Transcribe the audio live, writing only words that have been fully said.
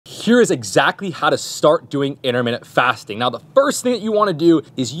here is exactly how to start doing intermittent fasting. Now, the first thing that you wanna do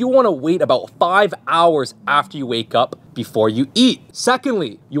is you wanna wait about 5 hours after you wake up before you eat.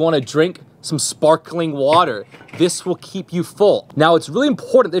 Secondly, you wanna drink some sparkling water. This will keep you full. Now, it's really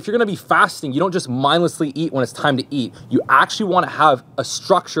important that if you're gonna be fasting, you don't just mindlessly eat when it's time to eat. You actually wanna have a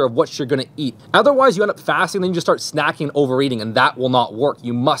structure of what you're gonna eat. Otherwise, you end up fasting, then you just start snacking and overeating, and that will not work.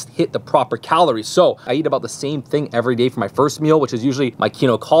 You must hit the proper calories. So I eat about the same thing every day for my first meal, which is usually my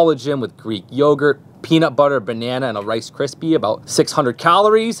Kino collagen with Greek yogurt, peanut butter, banana, and a Rice Krispie, about 600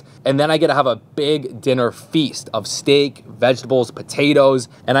 calories. And then I get to have a big dinner feast of steak, vegetables, potatoes.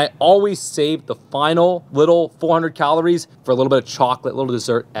 And I always save the final little 400 calories for a little bit of chocolate, a little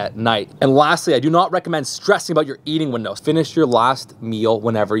dessert at night. And lastly, I do not recommend stressing about your eating windows. Finish your last meal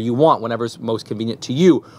whenever you want, whenever's most convenient to you.